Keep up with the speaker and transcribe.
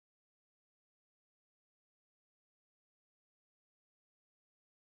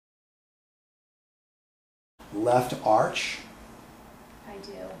left arch, I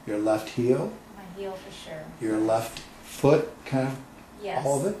do. your left heel, My heel for sure. your left foot, kind of Yes.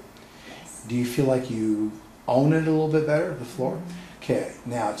 all of it. Yes. Do you feel like you own it a little bit better, the floor? Mm-hmm. Okay,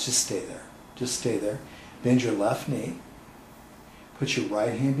 now just stay there. Just stay there. Bend your left knee. Put your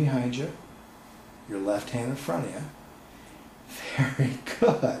right hand behind you. Your left hand in front of you. Very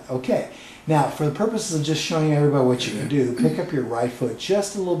good. Okay. Now, for the purposes of just showing everybody what you can do, pick up your right foot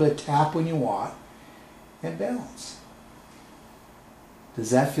just a little bit, tap when you want, and balance. Does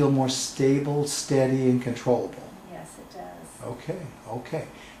that feel more stable, steady, and controllable? Yes, it does. Okay, okay.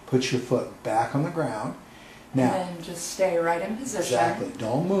 Put your foot back on the ground. Now, and then just stay right in position. exactly.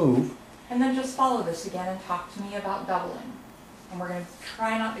 Don't move. And then just follow this again and talk to me about doubling. And we're going to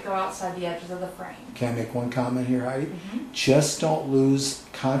try not to go outside the edges of the frame. Can I make one comment here, Heidi? Mm-hmm. Just don't lose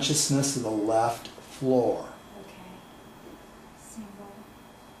consciousness of the left floor. Okay. Single.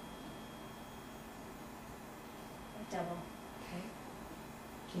 A double. Okay.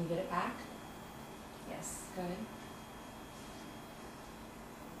 Can you get it back? Yes. Good.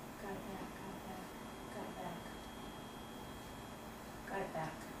 Got it back. Got it back. Got it back. Got it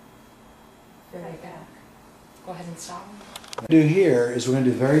back. Very Got good. it back. Go ahead and stop. What we're going to do here is we're going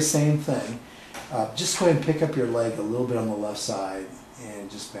to do the very same thing. Just go ahead and pick up your leg a little bit on the left side and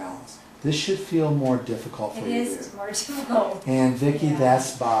just balance. This should feel more difficult for It you. is more difficult. And Vicky, Yeah.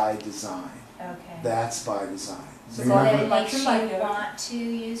 that's by design. Okay. That's by design. So So that Remember- it makes you Like you. want to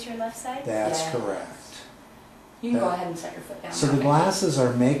use your left side? That's Yeah. correct. You can go That- ahead and set your foot down. So now, the Vicky. glasses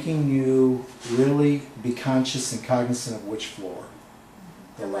are making you really be conscious and cognizant of which floor?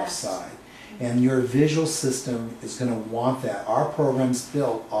 The left side. And your visual system is going to want that. Our program's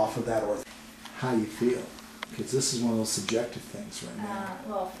built off of that. How do you feel? Because this is one of those subjective things right now.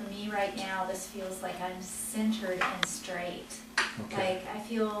 Well, for me right now, this feels like I'm centered and straight. Okay. Like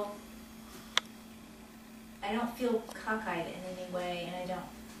I don't feel cockeyed in any way, and I don't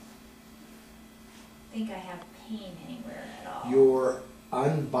think I have pain anywhere at all. Your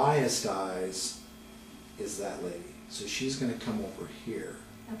unbiased eyes is that lady. So she's going to come over here.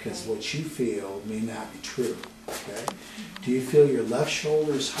 Because Okay. what you feel may not be true. Okay? Do you feel your left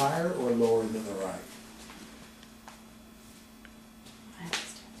shoulder is higher or lower than the right? I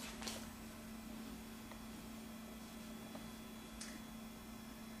understand.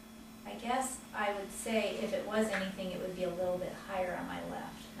 I guess I would say if it was anything, it would be a little bit higher on my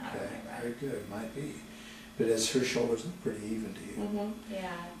left, not Okay, on my very right. good. Might be. But as her shoulders look pretty even to you. Mhm.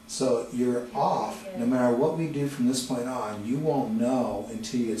 Yeah. So you're Okay, off. good. No matter what we do from this point on, you won't know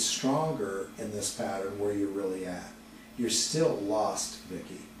until you get stronger in this pattern where you're really at. You're still lost,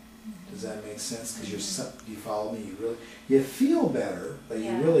 Vicky. Does that make sense? Because you follow me. You feel better, but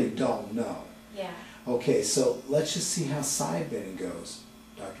Yeah. you really don't know. Yeah. Okay, so let's just see how side bending goes.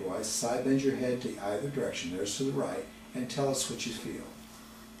 Dr. Weiss, side bend your head to either direction. There's to the right, and tell us what you feel.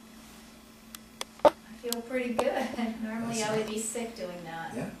 I feel pretty good. Normally That's I would be sick doing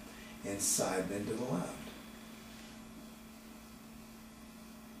that. Yeah, and side bend to the left.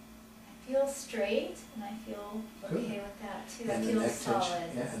 I feel straight, and I feel Good. okay with that too. And I the feel neck solid.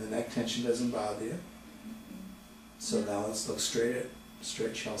 tension, yeah, and the neck tension doesn't bother you. So now let's look straight at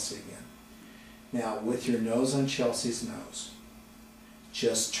Chelsea again. Now with your nose on Chelsea's nose,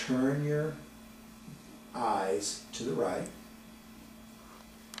 just turn your eyes to the right.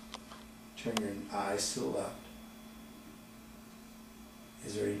 Turn your eyes to the left.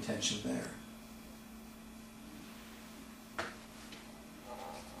 Is there any tension there?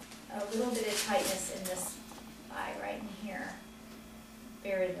 A little bit of tightness in this eye right in here.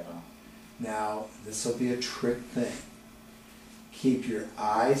 Very little. Now, this will be a trick thing. Keep your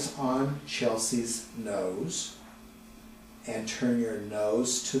eyes on Chelsea's nose and turn your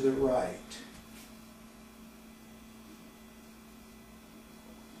nose to the right.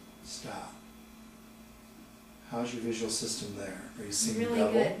 Stop. How's your visual system there? Are you seeing Really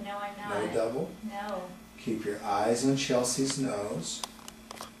double? good. No, I'm No not. double? No. Keep your eyes on Chelsea's nose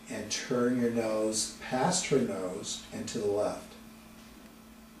and turn your nose past her nose and to the left.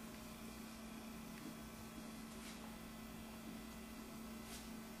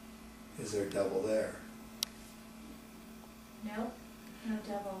 Is there a double there? Nope. No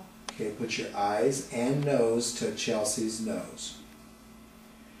double. Okay, put your eyes and nose to Chelsea's nose.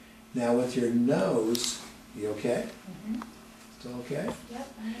 Now with your nose, you okay? Mm-hmm. Still okay?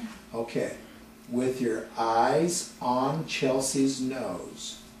 Yep, I am. Okay. With your eyes on Chelsea's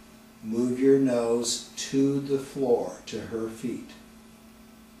nose, move your nose to the floor, to her feet.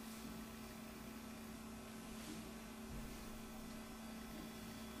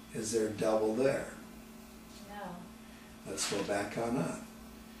 Is there a double there? No. Let's go back on up.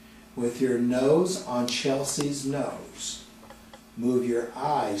 With your nose on Chelsea's nose, move your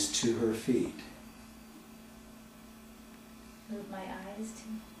eyes to her feet. Move my eyes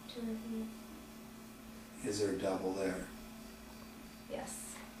to her feet. Is there a double there?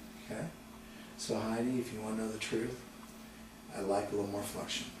 Yes. Okay? So Heidi, if you want to know the truth, I like a little more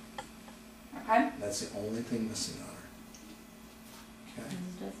flexion. Okay. That's the only thing missing on her. Okay?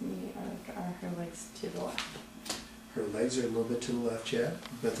 And doesn't are her legs to the left? Her legs are a little bit to the left yet,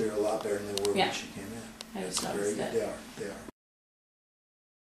 but they're a lot better than they were Yeah. when she came in. I just That's noticed very it. good. They are. They are.